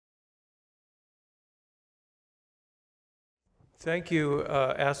Thank you,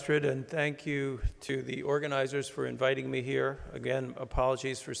 Astrid, and thank you to the organizers for inviting me here. Again,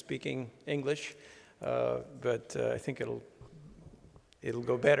 apologies for speaking English, but I think it'll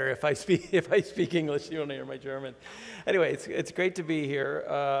go better if I speak English. You don't hear my German. Anyway, it's great to be here.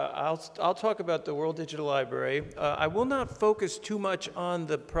 I'll talk about the World Digital Library. I will not focus too much on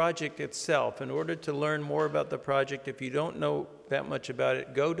the project itself. In order to learn more about the project, if you don't know that much about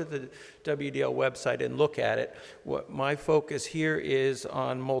it, go to the WDL website and look at it. What my focus here is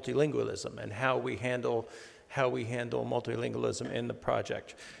on multilingualism and how we handle multilingualism in the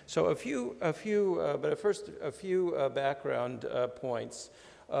project. So but first a few background points.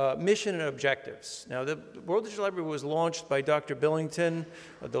 Mission and objectives. Now, the World Digital Library was launched by Dr. Billington,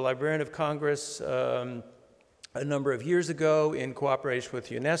 the Librarian of Congress, a number of years ago in cooperation with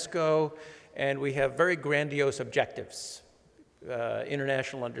UNESCO, and we have very grandiose objectives.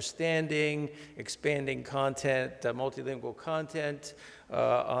 International understanding, expanding content, multilingual content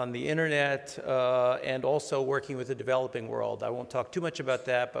on the internet, and also working with the developing world. I won't talk too much about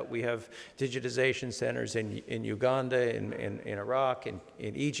that, but we have digitization centers in Uganda, in Iraq, in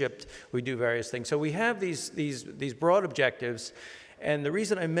Egypt. We do various things. So we have these broad objectives. And the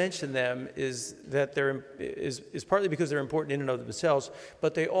reason I mention them is that is partly because they're important in and of themselves,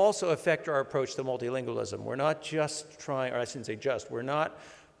 but they also affect our approach to multilingualism. We're not just trying, or I shouldn't say just, we're not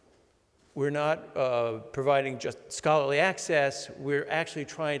providing just scholarly access. We're actually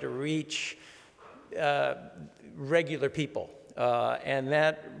trying to reach regular people. And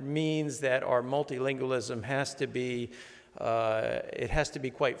that means that our multilingualism has to be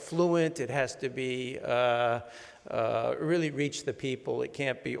quite fluent. It has to be really reach the people. It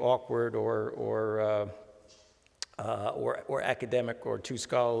can't be awkward or academic or too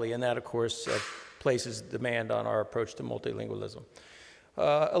scholarly, and that, of course, places demand on our approach to multilingualism.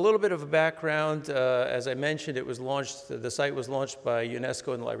 A little bit of a background. As I mentioned, the site was launched by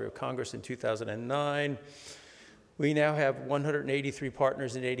UNESCO and the Library of Congress in 2009. We now have 183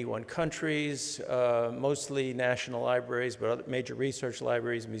 partners in 81 countries, mostly national libraries, but other major research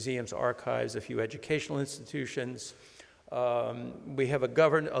libraries, museums, archives, a few educational institutions. We have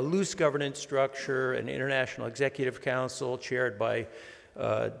a loose governance structure, an international executive council chaired by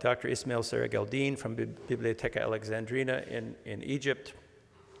Dr. Ismail Serageldin from Bibliotheca Alexandrina in Egypt,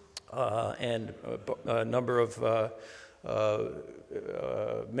 and a number of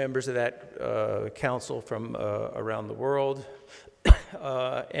members of that council from around the world.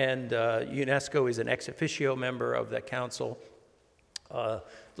 And UNESCO is an ex officio member of that council. The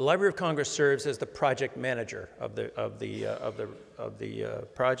Library of Congress serves as the project manager of the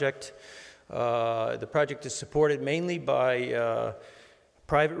project. The project is supported mainly by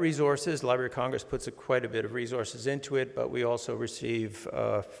private resources. The Library of Congress puts quite a bit of resources into it, but we also receive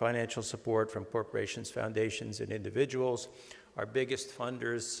financial support from corporations, foundations, and individuals. Our biggest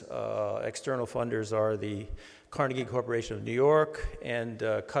funders, external funders, are the Carnegie Corporation of New York, and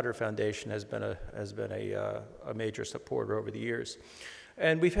Qatar Foundation has been a major supporter over the years.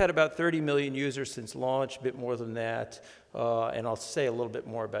 And we've had about 30 million users since launch, a bit more than that, and I'll say a little bit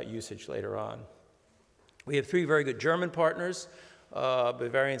more about usage later on. We have 3 very good German partners.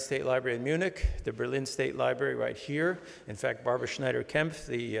 Bavarian State Library in Munich, the Berlin State Library right here. In fact, Barbara Schneider-Kempf,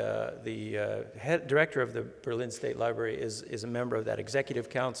 the head director of the Berlin State Library, is a member of that executive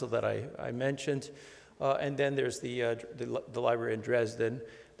council that I mentioned. And then there's the library in Dresden.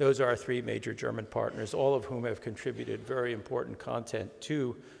 Those are our 3 major German partners, all of whom have contributed very important content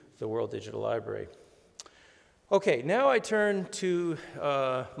to the World Digital Library. Okay, now I turn to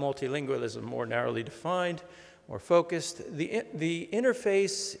multilingualism, more narrowly defined, more focused. The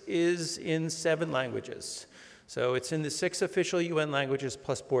interface is in 7 languages. So it's in the 6 official UN languages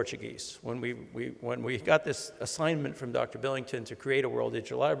plus Portuguese. When we got this assignment from Dr. Billington to create a World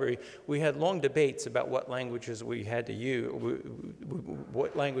Digital Library, we had long debates about what languages we had to use,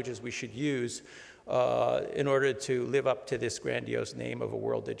 what languages we should use in order to live up to this grandiose name of a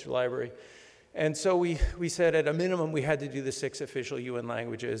World Digital Library. And so we said at a minimum we had to do the 6 official UN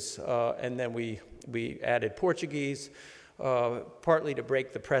languages, and then we added Portuguese, partly to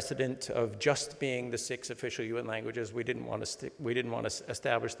break the precedent of just being the 6 official UN languages. We didn't want to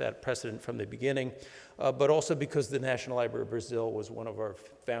establish that precedent from the beginning, but also because the National Library of Brazil was one of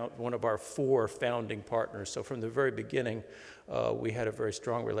our 4 founding partners. So from the very beginning, we had a very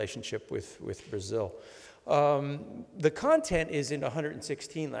strong relationship with Brazil. The content is in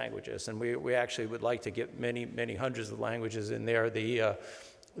 116 languages, and we actually would like to get many hundreds of languages in there. The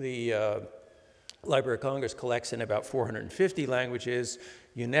Library of Congress collects in about 450 languages.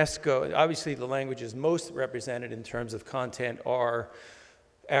 UNESCO, obviously the languages most represented in terms of content are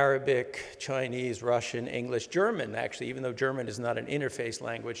Arabic, Chinese, Russian, English, German, actually, even though German is not an interface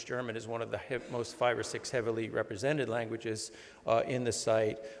language, German is one of the most 5 or 6 heavily represented languages in the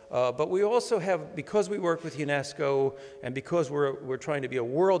site. But we also have, because we work with UNESCO and because we're trying to be a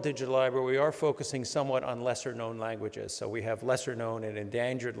world digital library, we are focusing somewhat on lesser known languages. So we have lesser known and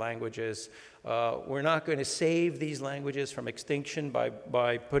endangered languages. We're not going to save these languages from extinction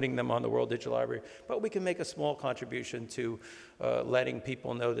by putting them on the World Digital Library, but we can make a small contribution to letting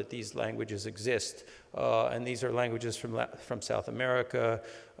people know that these languages exist. And these are languages from South America,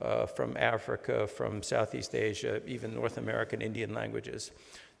 from Africa, from Southeast Asia, even North American Indian languages.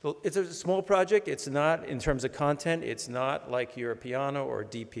 It's a small project. It's not, in terms of content, it's not like Europeana or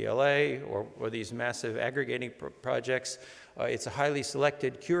DPLA or these massive aggregating projects. It's a highly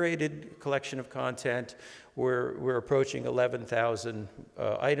selected, curated collection of content. We're approaching 11,000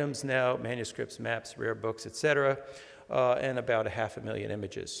 items now, manuscripts, maps, rare books, etc., and about 500,000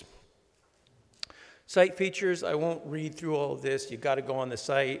 images. Site features, I won't read through all of this. You've got to go on the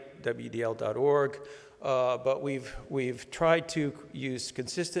site, wdl.org. But we've tried to use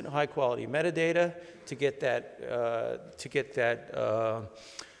consistent, high-quality metadata to get that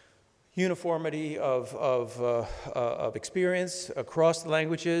uniformity of experience across the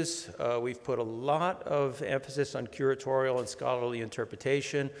languages. We've put a lot of emphasis on curatorial and scholarly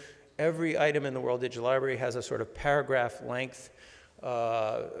interpretation. Every item in the World Digital Library has a sort of paragraph-length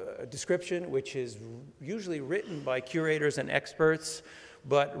description, which is usually written by curators and experts,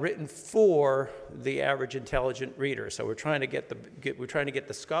 but written for the average intelligent reader. So we're trying to get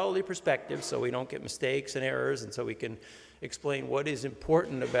the scholarly perspective, so we don't get mistakes and errors, and so we can explain what is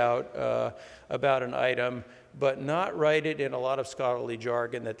important about an item, but not write it in a lot of scholarly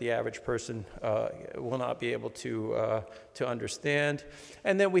jargon that the average person will not be able to understand.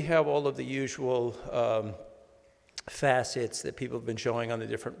 And then we have all of the usual facets that people have been showing on the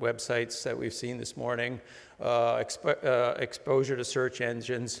different websites that we've seen this morning. Exposure to search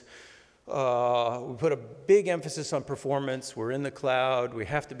engines. We put a big emphasis on performance. We're in the cloud. We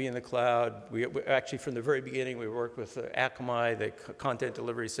have to be in the cloud. We actually, from the very beginning, we worked with Akamai, the content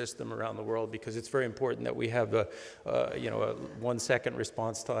delivery system around the world, because it's very important that we have a 1-second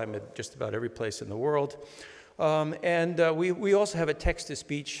response time at just about every place in the world. We also have a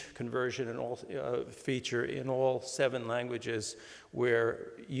text-to-speech conversion feature in all 7 languages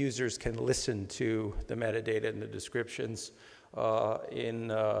where users can listen to the metadata and the descriptions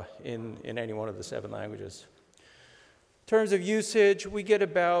in any one of the 7 languages. In terms of usage, we get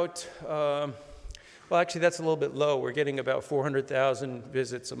about, well, actually that's a little bit low. We're getting about 400,000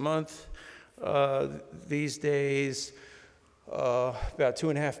 visits a month these days. About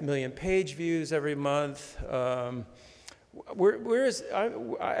 2.5 million page views every month. At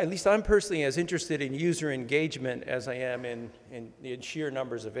least I'm personally as interested in user engagement as I am in sheer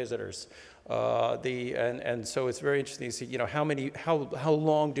numbers of visitors. And so it's very interesting to see, how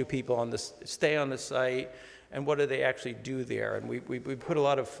long do people stay on the site, and what do they actually do there? And we put a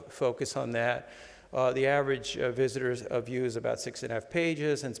lot of focus on that. The average visitor's view is about 6.5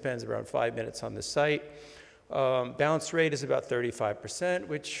 pages and spends around 5 minutes on the site. Bounce rate is about 35%,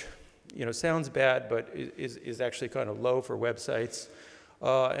 which sounds bad, but is actually kind of low for websites.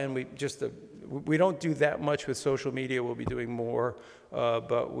 And we don't do that much with social media. We'll be doing more,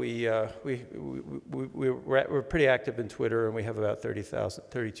 but we're pretty active in Twitter, and we have about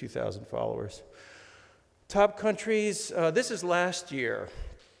 32,000 followers. Top countries. This is last year.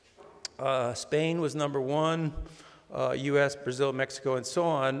 Spain was #1. U.S., Brazil, Mexico, and so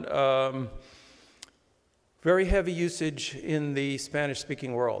on. Very heavy usage in the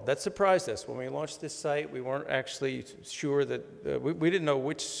Spanish-speaking world. That surprised us. When we launched this site, we weren't actually sure that, we didn't know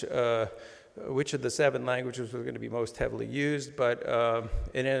which of the 7 languages were going to be most heavily used, but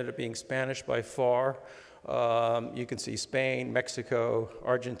it ended up being Spanish by far. You can see Spain, Mexico,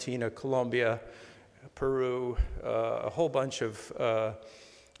 Argentina, Colombia, Peru, a whole bunch of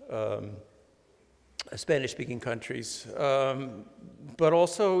Spanish-speaking countries, but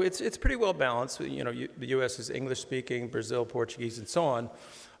also it's pretty well balanced. The U.S. is English-speaking, Brazil, Portuguese, and so on.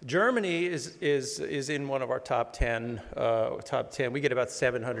 Germany is in one of our top 10. We get about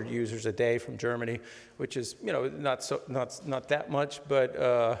 700 users a day from Germany, which is not that much, but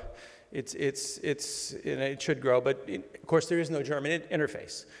it should grow. But of course, there is no German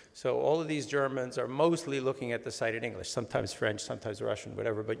interface. So all of these Germans are mostly looking at the site in English, sometimes French, sometimes Russian,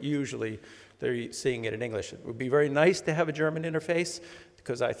 whatever, but usually they're seeing it in English. It would be very nice to have a German interface,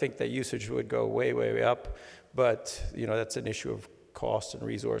 because I think that usage would go way, way, way up, but that's an issue of cost and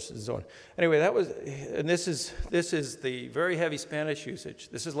resources and so on. Anyway, this is the very heavy Spanish usage.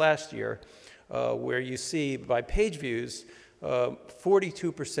 This is last year, where you see by page views,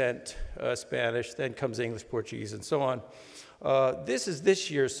 42% Spanish, then comes English, Portuguese, and so on. This is this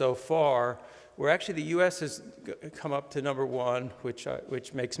year so far, where actually the U.S. has come up to #1,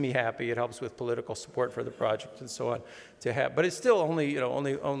 which makes me happy. It helps with political support for the project and so on. But it's still only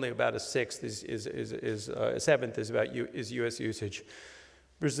only about a sixth a seventh is U.S. usage.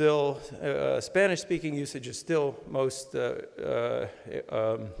 Brazil, Spanish-speaking usage is still most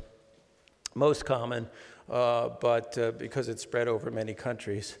common, but because it's spread over many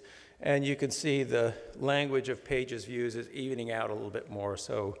countries. And you can see the language of pages views is evening out a little bit more,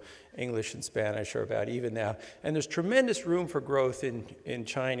 so English and Spanish are about even now. And there's tremendous room for growth in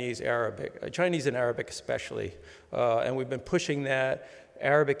Chinese and Arabic especially. And we've been pushing that.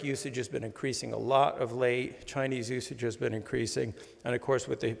 Arabic usage has been increasing a lot of late. Chinese usage has been increasing. And of course,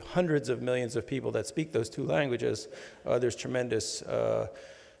 with the hundreds of millions of people that speak those two languages, there's tremendous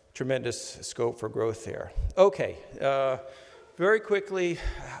scope for growth there. Okay. Very quickly,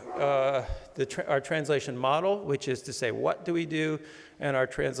 our translation model, which is to say, what do we do? And our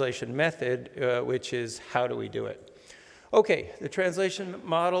translation method, which is how do we do it? Okay, the translation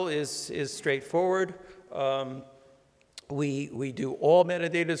model is straightforward. We do all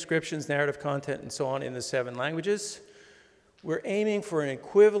metadata descriptions, narrative content, and so on in the 7 languages. We're aiming for an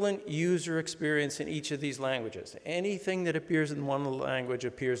equivalent user experience in each of these languages. Anything that appears in one language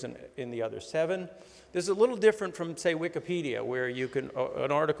appears in the other 7. This is a little different from, say, Wikipedia, where you can,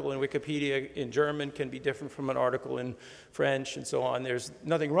 an article in Wikipedia in German can be different from an article in French and so on. There's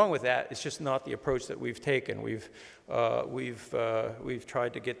nothing wrong with that. It's just not the approach that we've taken. We've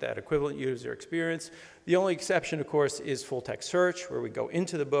tried to get that equivalent user experience. The only exception, of course, is full-text search, where we go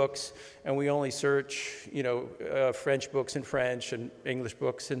into the books and we only search, French books in French and English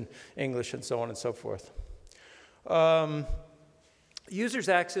books in English and so on and so forth. Users'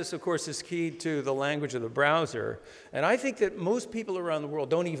 access, of course, is key to the language of the browser. And I think that most people around the world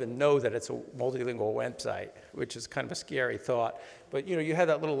don't even know that it's a multilingual website, which is kind of a scary thought. But, you have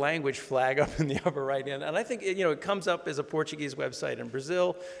that little language flag up in the upper right hand. And I think, it comes up as a Portuguese website in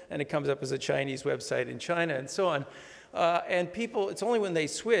Brazil, and it comes up as a Chinese website in China, and so on. And people, it's only when they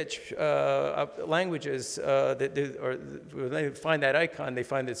switch languages or when they find that icon, they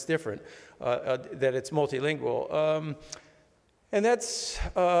find it's different, that it's multilingual. And that's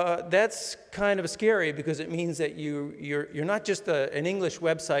kind of scary, because it means that you're not just an English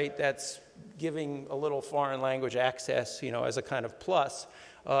website that's giving a little foreign language access, as a kind of plus.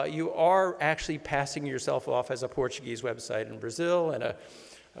 You are actually passing yourself off as a Portuguese website in Brazil, and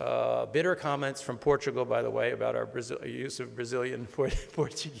bitter comments from Portugal, by the way, about our use of Brazilian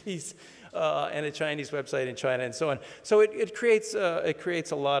Portuguese, and a Chinese website in China, and so on. So it creates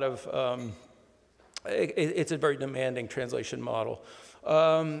a lot of it's a very demanding translation model.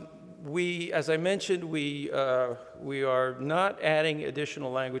 As I mentioned, we are not adding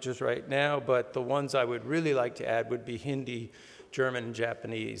additional languages right now, but the ones I would really like to add would be Hindi, German, and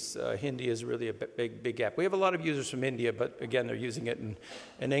Japanese. Hindi is really a big gap. We have a lot of users from India, but again, they're using it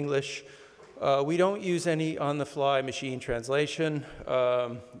in English. We don't use any on-the-fly machine translation,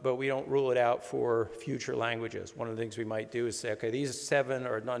 but we don't rule it out for future languages. One of the things we might do is say, okay, these 7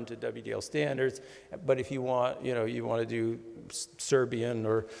 are none to WDL standards, but if you want, you want to do Serbian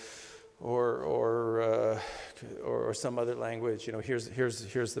or some other language,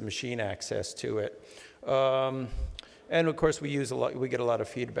 here's the machine access to it. And of course, we get a lot of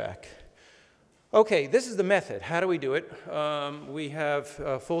feedback. Okay, this is the method. How do we do it? We have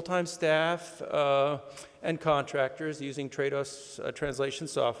full-time staff and contractors using Trados translation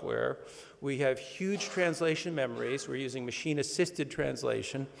software. We have huge translation memories. We're using machine-assisted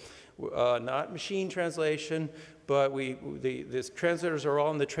translation, not machine translation, but the translators are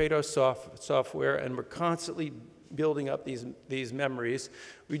all in the Trados software, and we're constantly building up these memories.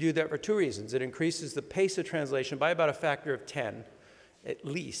 We do that for 2 reasons. It increases the pace of translation by about a factor of 10. At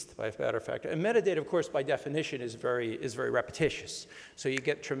least by a factor. And metadata, of course, by definition, is very repetitious. So you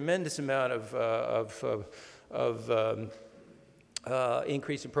get tremendous amount of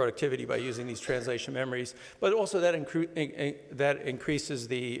increase in productivity by using these translation memories. But also that increases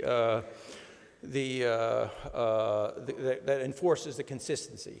that enforces the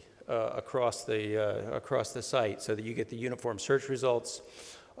consistency across the site, so that you get the uniform search results.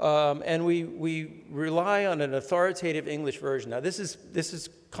 And we rely on an authoritative English version. Now, this is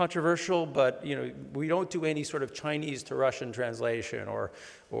controversial, but we don't do any sort of Chinese to Russian translation or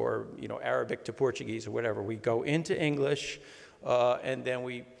Arabic to Portuguese or whatever. We go into English, and then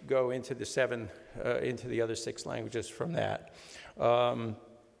we go into into the other 6 languages from that.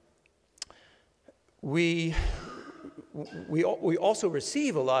 We also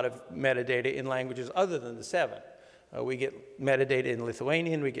receive a lot of metadata in languages other than the 7. We get metadata in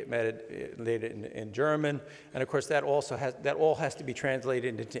Lithuanian, we get metadata in German, and of course that all has to be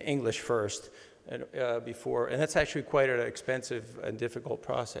translated into English first and that's actually quite an expensive and difficult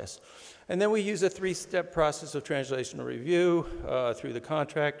process. And then we use a three-step process of translational review through the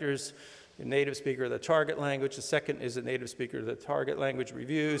contractors, the native speaker of the target language. The second is the native speaker of the target language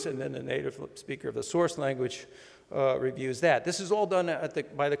reviews, and then the native speaker of the source language reviews that. This is all done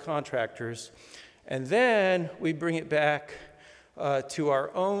by the contractors. And then we bring it back to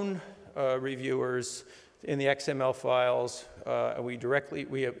our own reviewers in the XML files. And we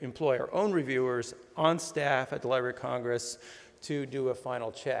employ our own reviewers on staff at the Library of Congress to do a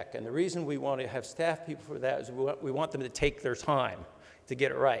final check. And the reason we want to have staff people for that is we want them to take their time to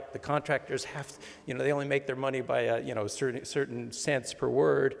get it right. The contractors have, they only make their money by, certain cents per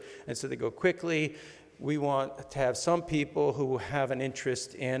word, and so they go quickly. We want to have some people who have an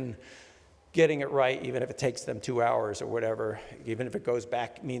interest in getting it right, even if it takes them 2 hours or whatever, even if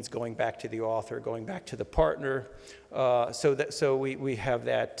it means going back to the author, going back to the partner. So we have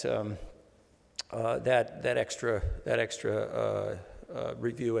that extra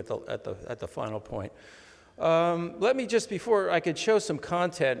review at the final point. Let me just, before I could show some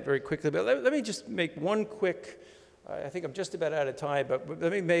content very quickly, but let me just make one quick, I think I'm just about out of time, but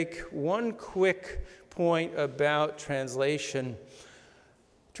let me make one quick point about translation.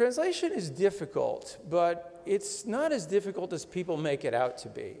 Translation is difficult, but it's not as difficult as people make it out to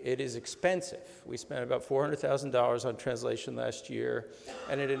be. It is expensive. We spent about $400,000 on translation last year,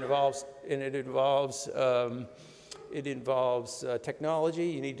 and it involves technology.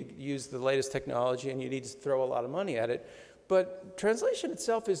 You need to use the latest technology, and you need to throw a lot of money at it. But translation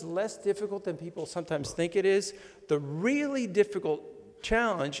itself is less difficult than people sometimes think it is. The really difficult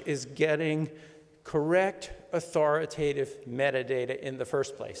challenge is getting correct, authoritative metadata in the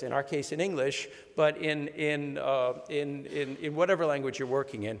first place. In our case, in English, but in whatever language you're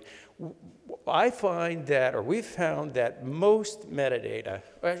working in. I find that, or we've found that most metadata,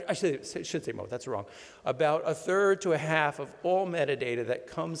 I should say most, that's wrong, about a third to a half of all metadata that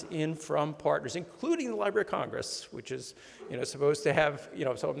comes in from partners, including the Library of Congress, which is, supposed to have,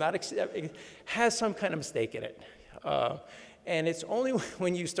 so I'm not, has some kind of mistake in it. And it's only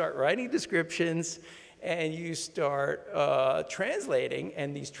when you start writing descriptions and you start translating,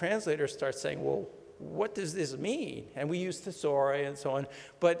 and these translators start saying, well, what does this mean? And we use thesaurus and so on.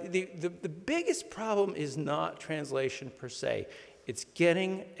 But the biggest problem is not translation per se. It's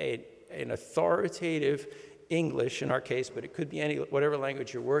getting an authoritative English, in our case, but it could be whatever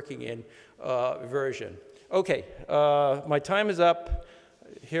language you're working in, version. Okay, my time is up.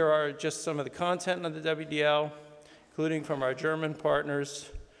 Here are just some of the content on the WDL, including from our German partners.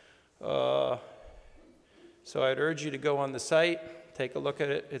 So I'd urge you to go on the site, take a look at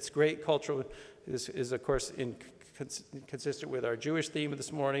it. It's great cultural. This is, of course, consistent with our Jewish theme of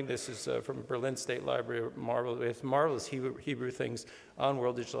this morning. This is from Berlin State Library, with marvelous Hebrew things on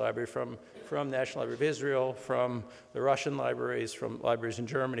World Digital Library from National Library of Israel, from the Russian libraries, from libraries in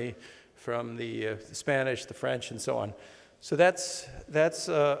Germany, from the Spanish, the French, and so on. So that's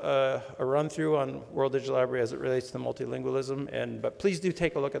a run-through on World Digital Library as it relates to multilingualism. But please do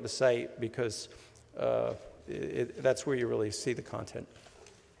take a look at the site, because that's where you really see the content.